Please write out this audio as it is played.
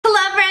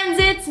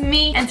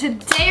me, and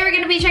today we're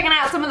gonna be checking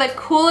out some of the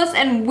coolest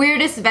and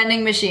weirdest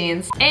vending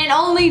machines. In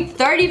only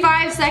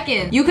 35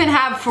 seconds, you can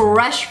have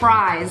fresh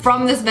fries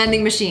from this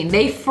vending machine.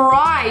 They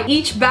fry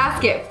each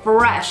basket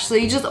fresh, so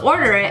you just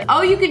order it.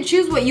 Oh, you can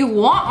choose what you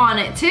want on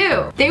it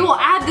too. They will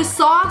add the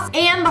sauce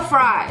and the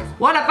fries.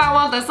 What if I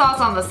want the sauce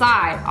on the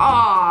side?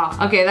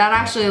 Aw, okay, that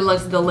actually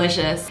looks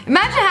delicious.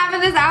 Imagine having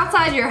this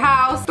outside your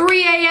house,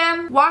 3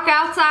 a.m., walk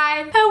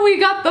outside, and we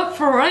got the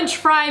French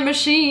fry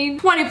machine.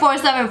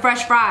 24/7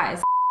 fresh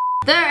fries.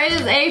 There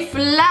is a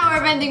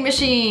flower vending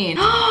machine.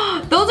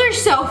 Those are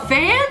so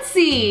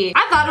fancy.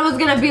 I thought it was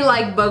gonna be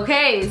like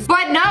bouquets,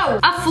 but no,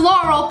 a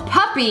floral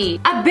puppy,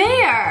 a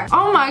bear.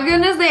 Oh my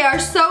goodness, they are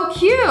so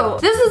cute.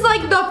 This is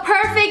like the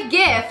perfect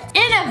gift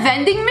in a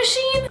vending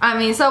machine. I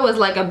mean, so is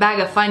like a bag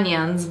of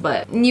Funyuns,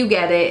 but you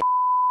get it.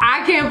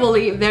 I can't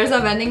believe there's a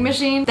vending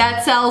machine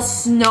that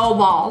sells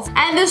snowballs.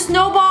 And the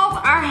snowballs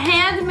are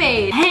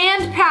handmade,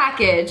 hand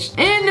packaged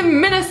in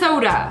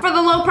Minnesota. For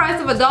the low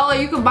price of $1,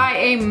 you can buy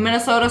a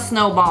Minnesota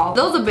snowball.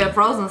 Those have been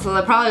frozen, so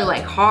they're probably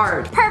like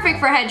hard. Perfect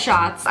for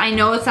headshots. I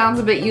know it sounds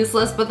a bit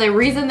useless, but the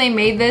reason they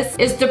made this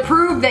is to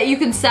prove that you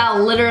can sell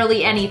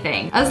literally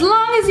anything, as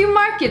long as you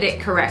market it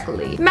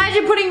correctly.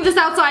 Imagine putting this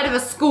outside of a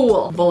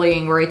school.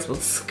 Bullying rates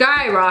would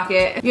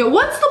skyrocket. You know,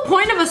 what's the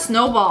point of a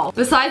snowball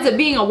besides it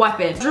being a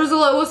weapon?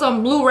 Drizzle it with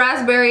some blue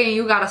raspberry and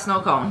you got a snow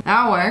cone.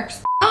 That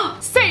works.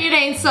 Say it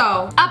ain't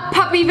so. A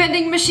puppy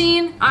vending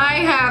machine. I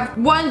have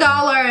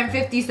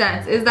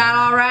 $1.50. Is that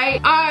all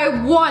right? I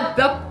want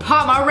the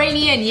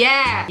Pomeranian.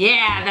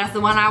 Yeah, that's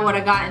the one I would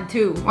have gotten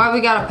too. Why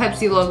we got a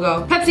Pepsi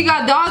logo? Pepsi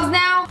got dogs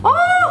now?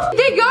 Oh,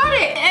 they got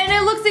it. And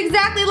it looks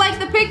exactly like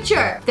the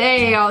picture.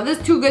 Damn, this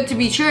is too good to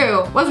be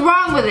true. What's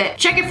wrong with it?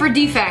 Check it for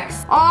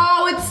defects.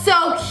 Oh, it's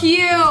so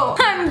cute.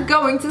 I'm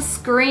going to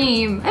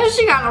scream. And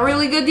she got a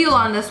really good deal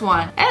on this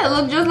one. And it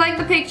looked just like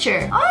the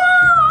picture.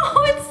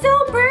 Oh, it's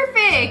so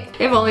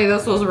perfect. If only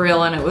this was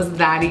real and it was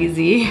that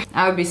easy.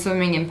 I would be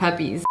swimming in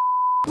puppies.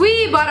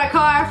 We bought a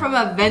car from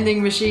a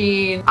vending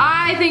machine.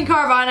 I think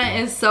Carvana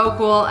is so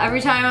cool.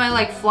 Every time I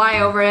like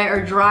fly over it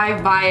or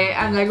drive by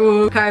it, I'm like,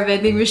 ooh, car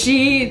vending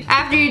machine.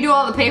 After you do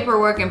all the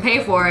paperwork and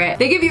pay for it,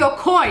 they give you a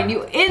coin.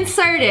 You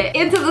insert it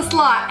into the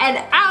slot and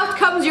out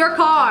comes your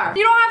car.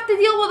 You don't have to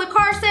deal with a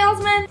car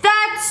salesman.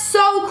 That's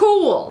so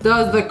cool.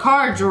 Does the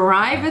car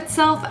drive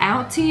itself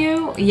out to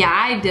you? Yeah,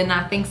 I did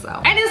not think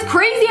so. And it's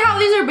crazy how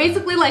these are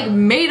basically like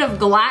made of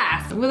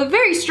glass with a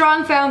very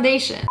strong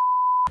foundation.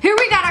 Here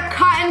we got a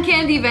cotton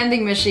candy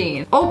vending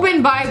machine.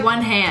 Open by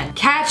one hand,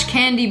 catch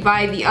candy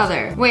by the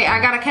other. Wait, I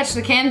gotta catch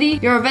the candy?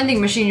 You're a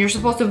vending machine, you're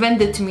supposed to vend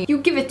it to me. You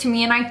give it to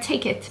me and I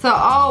take it. So,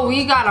 oh,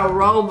 we got a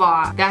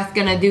robot that's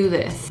gonna do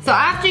this. So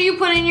after you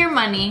put in your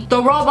money,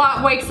 the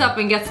robot wakes up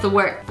and gets to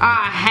work.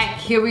 Ah, heck,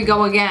 here we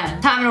go again.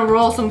 Time to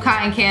roll some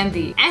cotton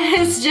candy. And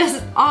it's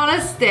just on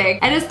a stick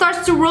and it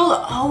starts to roll.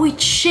 Oh,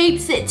 it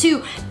shapes it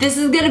too. This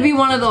is gonna be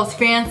one of those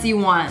fancy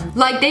ones.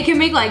 Like they can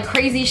make like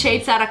crazy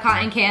shapes out of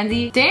cotton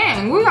candy.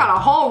 Dang, we got a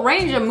whole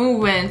range of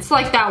movements.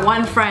 Like that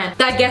one friend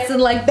that gets in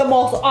like the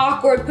most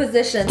awkward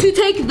position to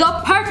take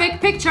the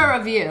perfect picture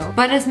of you,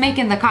 but it's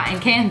making the cotton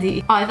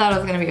candy. Oh, I thought it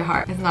was gonna be a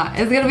heart. It's not.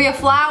 It's gonna be a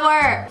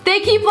flower.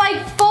 They keep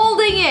like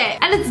folding it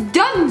and it's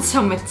done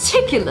so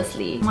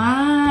meticulously.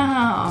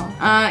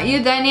 Wow.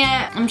 You done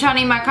yet? I'm trying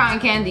to eat my cotton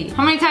candy.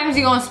 How many times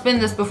you gonna spin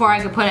this before I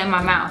can put it in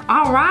my mouth?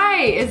 All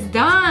right, it's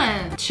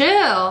done.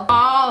 Chill.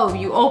 Oh,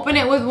 you open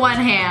it with one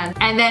hand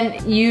and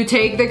then you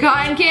take the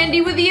cotton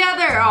candy with the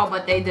other. Oh,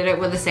 but they did it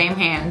with the same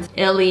hand.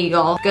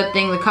 Illegal. Good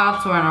thing the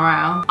cops weren't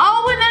around.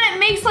 Oh, and then it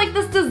makes like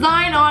this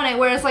design on it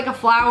where it's like a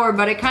flower,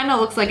 but it kind of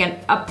looks like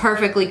a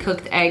perfectly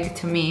cooked egg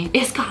to me.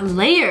 It's got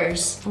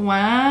layers.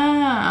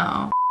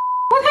 Wow.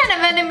 What kind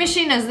of vending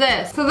machine is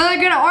this? So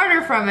they're gonna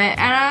order from it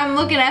and I'm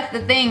looking at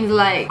the things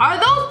like, are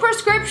those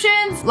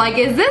prescriptions? Like,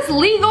 is this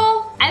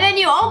legal? And then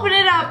you open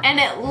it up and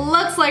it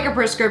looks like a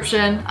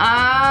prescription.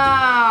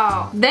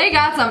 Oh, they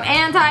got some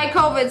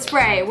anti-COVID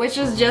spray, which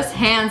is just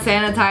hand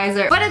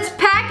sanitizer. But it's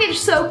packaged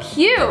so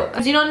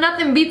cute. You know,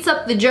 nothing beats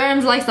up the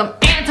germs like some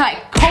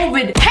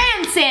anti-COVID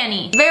hand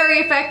sanitizer. Very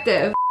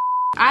effective.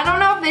 I don't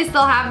know if they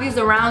still have these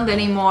around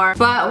anymore,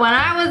 but when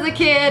I was a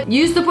kid,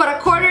 you used to put a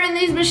quarter in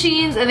these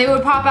machines and they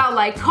would pop out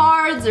like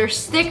cards or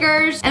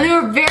stickers and they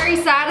were very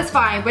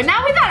satisfying. But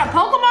now we got a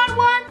Pokemon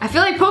one. I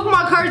feel like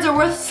Pokemon cards are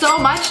worth so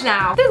much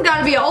now. This has got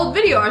to be an old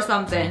video or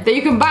something that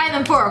you can buy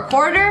them for a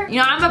quarter. You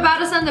know, I'm about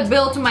to send a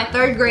bill to my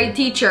 3rd grade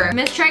teacher.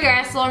 Miss Traeger,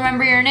 I still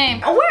remember your name.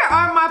 Where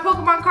are my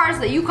Pokemon cards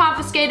that you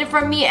confiscated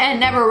from me and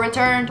never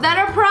returned that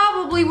are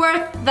probably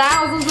worth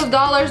thousands of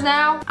dollars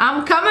now?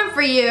 I'm coming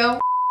for you.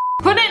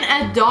 Put in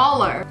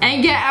 $1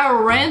 and get a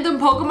random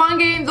Pokemon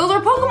game? Those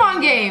are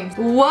Pokemon games.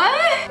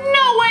 What?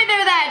 No way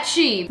they're that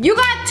cheap. You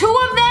got 2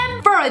 of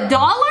them for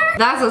 $1?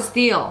 That's a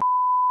steal.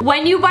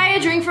 When you buy a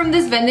drink from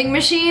this vending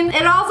machine,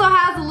 it also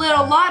has a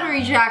little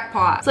lottery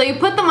jackpot. So you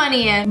put the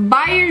money in,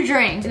 buy your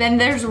drink, and then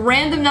there's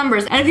random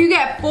numbers. And if you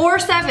get 4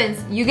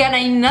 sevens, you get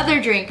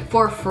another drink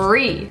for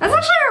free. That's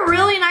actually a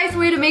really nice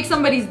way to make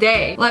somebody's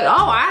day. Like, oh,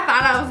 I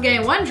thought I was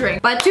getting 1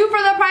 drink, but 2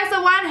 for the price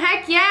of 1,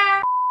 heck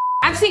yeah.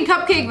 I've seen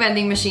cupcake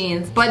vending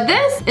machines, but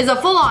this is a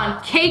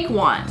full-on cake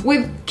one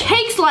with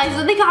cake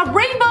slices. They got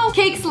rainbow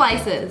cake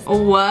slices.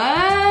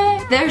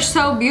 What? They're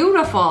so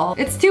beautiful.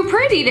 It's too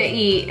pretty to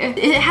eat.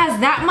 It has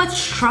that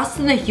much trust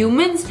in the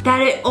humans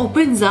that it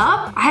opens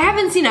up. I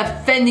haven't seen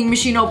a vending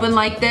machine open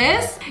like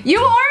this. You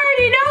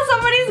already know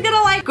somebody's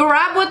gonna like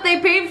grab what they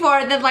paid for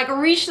and then like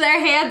reach their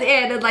hand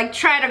in and like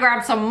try to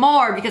grab some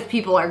more because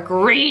people are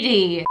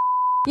greedy.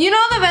 You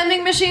know the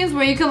vending machines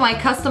where you can like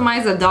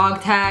customize a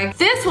dog tag?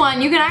 This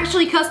one, you can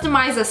actually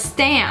customize a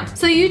stamp.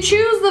 So you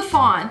choose the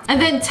font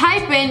and then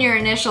type in your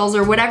initials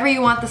or whatever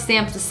you want the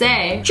stamp to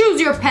say.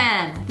 Choose your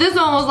pen. This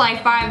one was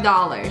like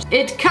 $5.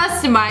 It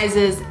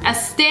customizes a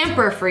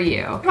stamper for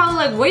you. Probably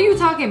like, what are you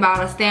talking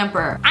about, a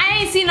stamper? I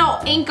ain't seen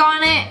no ink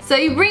on it. So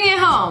you bring it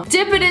home,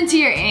 dip it into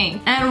your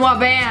ink, and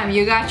wha-bam,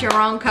 you got your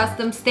own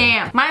custom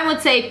stamp. Mine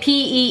would say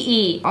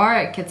P-E-E, or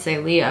it could say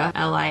Leah,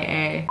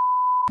 L-I-A.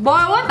 Boy,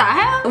 what the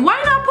hell?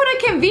 Why not put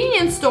a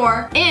convenience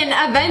store in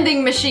a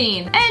vending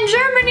machine? In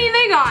Germany,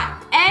 they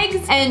got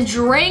eggs and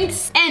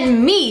drinks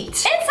and meat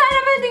inside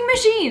a vending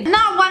machine.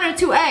 Not 1 or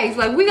 2 eggs.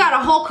 Like, we got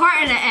a whole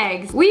carton of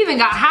eggs. We even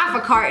got half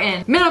a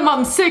carton.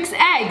 Minimum 6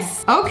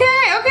 eggs.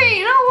 Okay,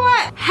 you know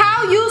what?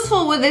 How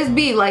useful would this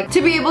be? Like,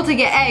 to be able to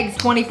get eggs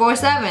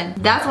 24/7.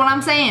 That's what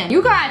I'm saying.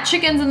 You got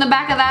chickens in the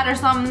back of that or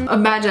something.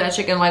 Imagine a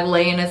chicken like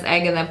laying its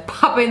egg and then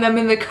popping them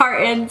in the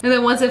carton. And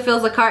then once it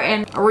fills the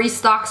carton,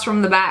 restocks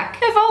from the back.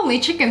 If only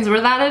chickens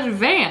were that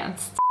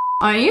advanced.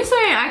 Are you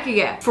saying I could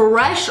get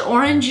fresh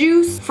orange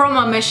juice from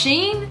a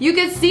machine? You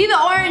can see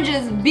the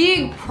oranges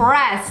being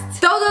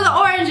pressed. Those are the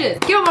oranges.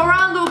 Give them a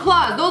round of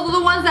applause. Those are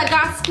the ones that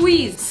got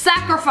squeezed,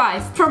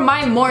 sacrificed for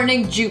my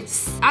morning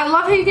juice. I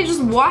love how you can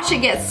just watch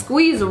it get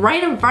squeezed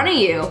right in front of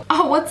you.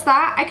 Oh, what's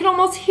that? I can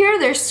almost hear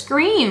their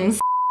screams.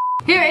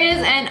 Here is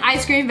an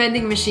ice cream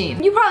vending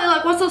machine. You probably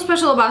like, what's so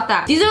special about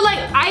that? These are like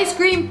ice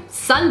cream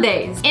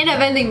sundaes in a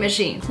vending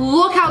machine.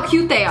 Look how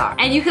cute they are.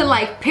 And you can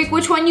like pick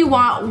which one you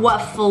want, what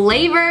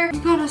flavor. You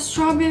got a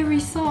strawberry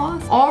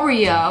sauce,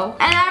 Oreo.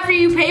 And after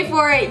you pay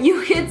for it,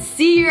 you can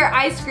see your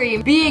ice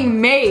cream being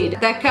made.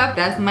 That cup,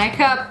 that's my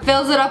cup,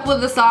 fills it up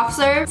with a soft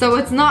serve. So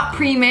it's not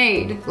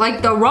pre-made.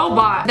 Like the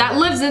robot that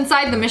lives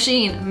inside the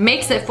machine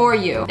makes it for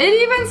you. It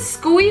even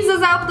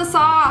squeezes out the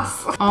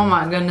sauce. Oh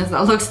my goodness,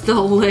 that looks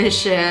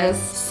delicious.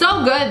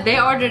 So good,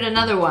 they ordered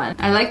another one.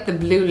 I like the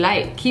blue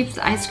light, keeps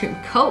the ice cream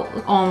cold.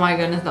 Oh my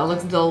goodness, that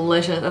looks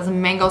delicious. That's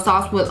mango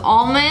sauce with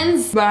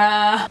almonds.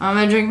 Bruh. I'm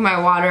gonna drink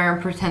my water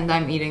and pretend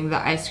I'm eating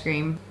the ice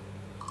cream.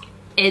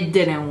 It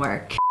didn't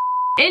work.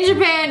 In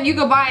Japan, you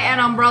could buy an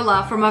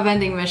umbrella from a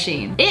vending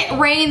machine. It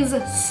rains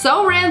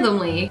so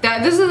randomly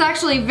that this is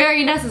actually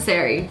very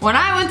necessary. When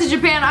I went to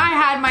Japan, I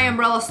had my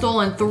umbrella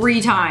stolen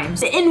 3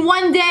 times in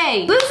one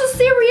day. This is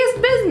serious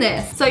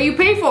business. So you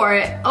pay for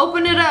it,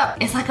 open it up.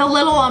 It's like a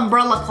little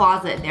umbrella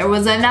closet. There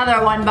was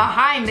another one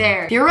behind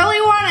there. If you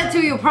really wanted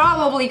to, you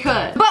probably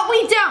could. But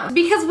we don't,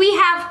 because we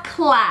have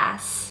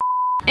class.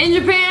 In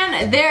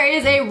Japan, there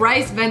is a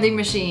rice vending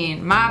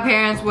machine. My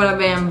parents would have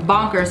been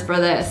bonkers for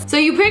this. So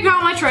you pick how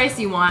much rice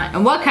you want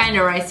and what kind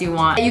of rice you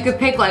want. You could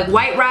pick like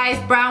white rice,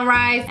 brown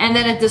rice, and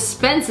then it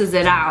dispenses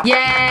it out.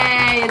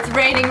 Yay, it's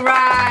raining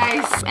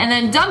rice. And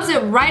then dumps it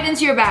right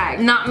into your bag.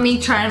 Not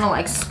me trying to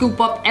like scoop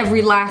up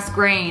every last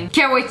grain.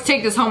 Can't wait to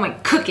take this home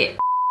and cook it.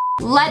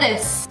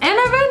 Lettuce and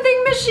a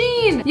vending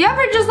machine. You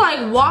ever just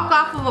like walk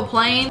off of a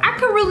plane? I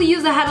could really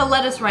use a head of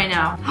lettuce right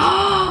now.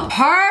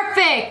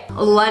 Perfect!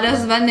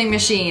 Lettuce vending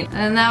machine.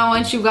 And now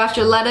once you got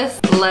your lettuce,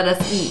 let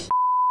us eat.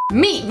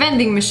 Meat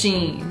vending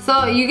machine.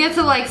 So you get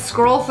to like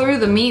scroll through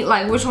the meat,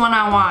 like which one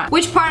I want.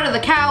 Which part of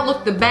the cow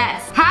looked the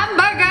best?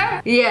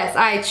 Hamburger? Yes,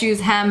 I choose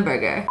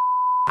hamburger.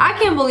 I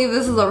can't believe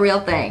this is a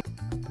real thing.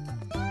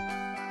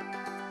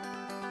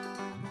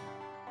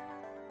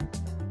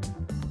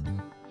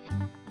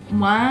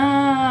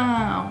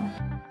 Wow.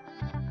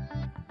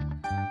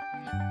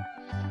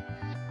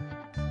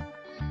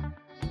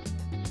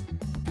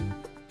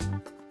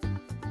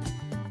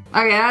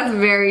 Okay, that's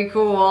very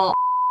cool.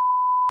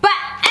 But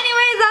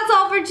anyways, that's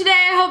all for today.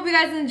 I hope you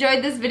guys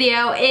enjoyed this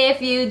video.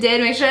 If you did,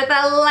 make sure to hit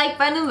that like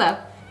button in the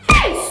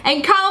face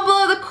and comment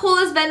below the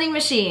coolest vending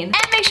machine.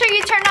 And make sure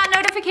you turn on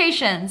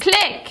notifications.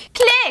 Click,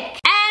 click.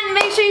 And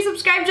make sure you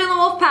subscribe to the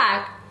Wolf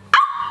Pack.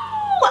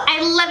 Oh,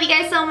 I love you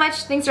guys so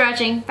much. Thanks for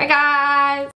watching. Bye guys.